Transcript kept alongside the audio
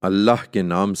اللہ کے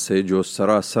نام سے جو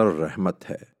سراسر رحمت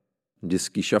ہے، جس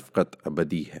کی شفقت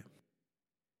ابدی ہے۔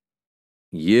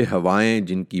 یہ ہوائیں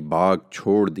جن کی باغ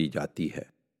چھوڑ دی جاتی ہے،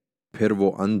 پھر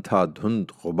وہ اندھا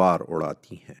دھند غبار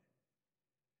اڑاتی ہیں،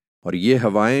 اور یہ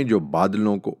ہوائیں جو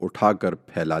بادلوں کو اٹھا کر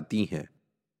پھیلاتی ہیں،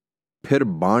 پھر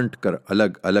بانٹ کر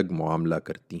الگ الگ معاملہ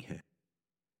کرتی ہیں،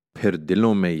 پھر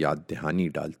دلوں میں یاد دہانی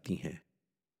ڈالتی ہیں،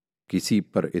 کسی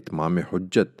پر اتمام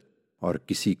حجت اور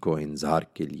کسی کو انذار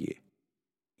کے لیے۔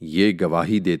 یہ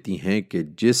گواہی دیتی ہیں کہ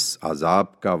جس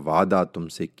عذاب کا وعدہ تم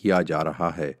سے کیا جا رہا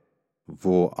ہے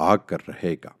وہ آ کر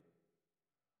رہے گا۔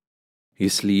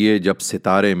 اس لیے جب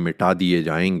ستارے مٹا دیے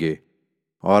جائیں گے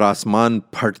اور آسمان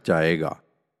پھٹ جائے گا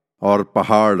اور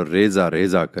پہاڑ ریزہ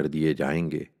ریزہ کر دیے جائیں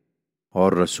گے،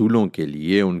 اور رسولوں کے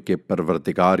لیے ان کے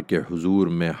پروردگار کے حضور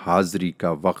میں حاضری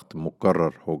کا وقت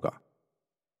مقرر ہوگا،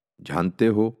 جانتے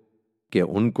ہو کہ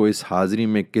ان کو اس حاضری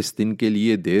میں کس دن کے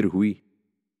لیے دیر ہوئی؟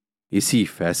 اسی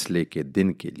فیصلے کے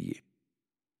دن کے لیے۔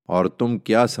 اور تم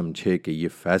کیا سمجھے کہ یہ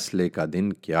فیصلے کا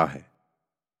دن کیا ہے؟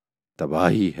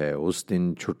 تباہی ہے اس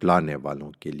دن جھٹلانے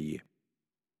والوں کے لیے۔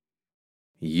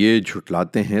 یہ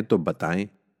جھٹلاتے ہیں تو بتائیں،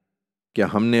 کیا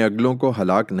ہم نے اگلوں کو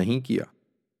ہلاک نہیں کیا؟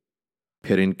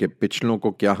 پھر ان کے پچھلوں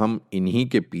کو کیا ہم انہی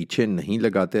کے پیچھے نہیں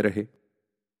لگاتے رہے؟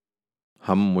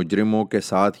 ہم مجرموں کے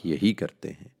ساتھ یہی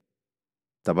کرتے ہیں۔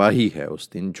 تباہی ہے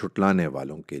اس دن جھٹلانے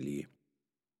والوں کے لیے۔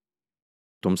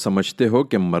 تم سمجھتے ہو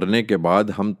کہ مرنے کے بعد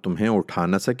ہم تمہیں اٹھا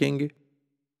نہ سکیں گے؟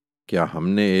 کیا ہم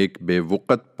نے ایک بے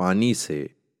وقت پانی سے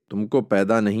تم کو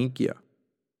پیدا نہیں کیا،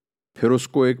 پھر اس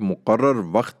کو ایک مقرر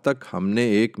وقت تک ہم نے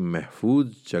ایک محفوظ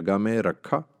جگہ میں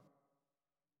رکھا؟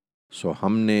 سو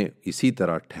ہم نے اسی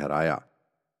طرح ٹھہرایا،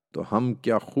 تو ہم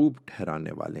کیا خوب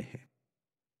ٹھہرانے والے ہیں۔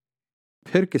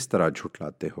 پھر کس طرح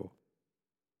جھٹلاتے ہو؟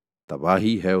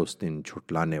 تباہی ہے اس دن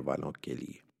جھٹلانے والوں کے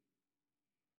لیے۔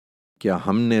 کیا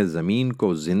ہم نے زمین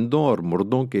کو زندوں اور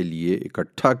مردوں کے لیے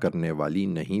اکٹھا کرنے والی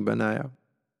نہیں بنایا،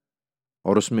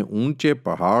 اور اس میں اونچے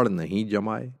پہاڑ نہیں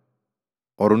جمائے،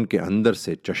 اور ان کے اندر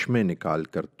سے چشمے نکال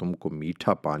کر تم کو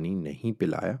میٹھا پانی نہیں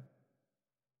پلایا؟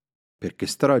 پھر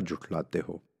کس طرح جھٹلاتے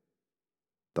ہو؟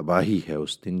 تباہی ہے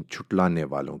اس دن جھٹلانے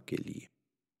والوں کے لیے۔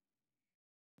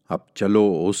 اب چلو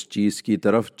اس چیز کی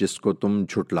طرف جس کو تم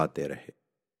جھٹلاتے رہے،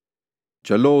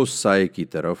 چلو اس سائے کی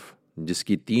طرف جس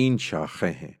کی 3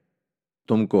 شاخیں ہیں،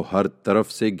 تم کو ہر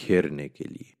طرف سے گھیرنے کے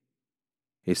لیے۔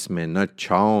 اس میں نہ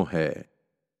چھاؤں ہے،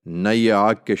 نہ یہ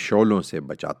آگ کے شعلوں سے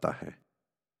بچاتا ہے۔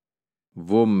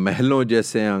 وہ محلوں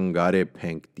جیسے انگارے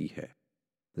پھینکتی ہے،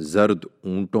 زرد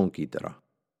اونٹوں کی طرح۔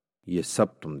 یہ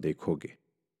سب تم دیکھو گے۔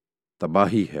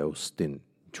 تباہی ہے اس دن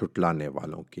جھٹلانے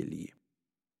والوں کے لیے۔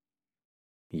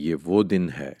 یہ وہ دن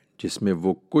ہے جس میں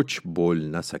وہ کچھ بول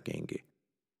نہ سکیں گے،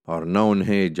 اور نہ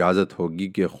انہیں اجازت ہوگی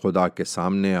کہ خدا کے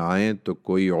سامنے آئیں تو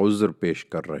کوئی عذر پیش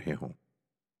کر رہے ہوں۔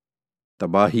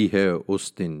 تباہی ہے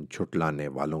اس دن جھٹلانے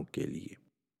والوں کے لیے۔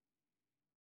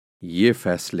 یہ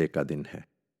فیصلے کا دن ہے۔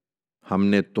 ہم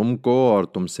نے تم کو اور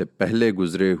تم سے پہلے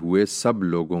گزرے ہوئے سب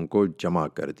لوگوں کو جمع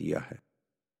کر دیا ہے۔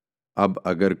 اب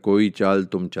اگر کوئی چال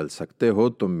تم چل سکتے ہو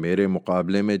تو میرے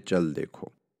مقابلے میں چل دیکھو۔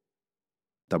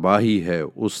 تباہی ہے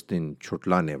اس دن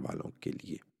جھٹلانے والوں کے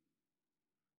لیے۔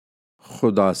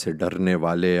 خدا سے ڈرنے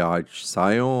والے آج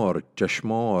سایوں اور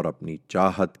چشموں اور اپنی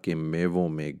چاہت کے میووں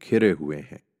میں گھرے ہوئے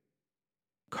ہیں۔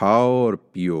 کھاؤ اور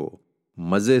پیو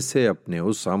مزے سے اپنے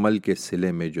اس عمل کے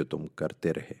صلے میں جو تم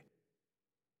کرتے رہے۔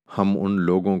 ہم ان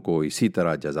لوگوں کو اسی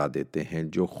طرح جزا دیتے ہیں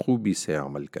جو خوبی سے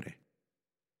عمل کریں۔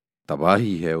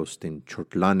 تباہی ہے اس دن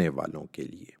جھٹلانے والوں کے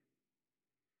لیے۔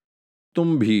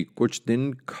 تم بھی کچھ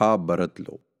دن کھا برت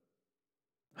لو،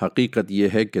 حقیقت یہ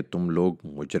ہے کہ تم لوگ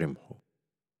مجرم ہو۔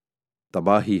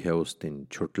 تباہی ہے اس دن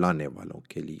جھٹلانے والوں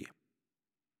کے لیے۔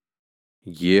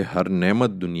 یہ ہر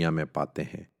نعمت دنیا میں پاتے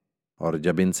ہیں، اور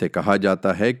جب ان سے کہا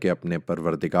جاتا ہے کہ اپنے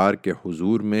پروردگار کے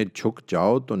حضور میں جھک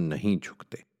جاؤ تو نہیں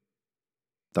جھکتے۔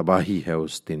 تباہی ہے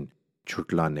اس دن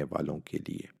جھٹلانے والوں کے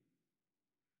لیے۔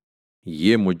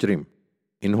 یہ مجرم،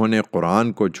 انہوں نے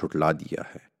قرآن کو جھٹلا دیا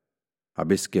ہے،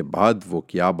 اب اس کے بعد وہ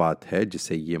کیا بات ہے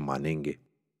جسے یہ مانیں گے؟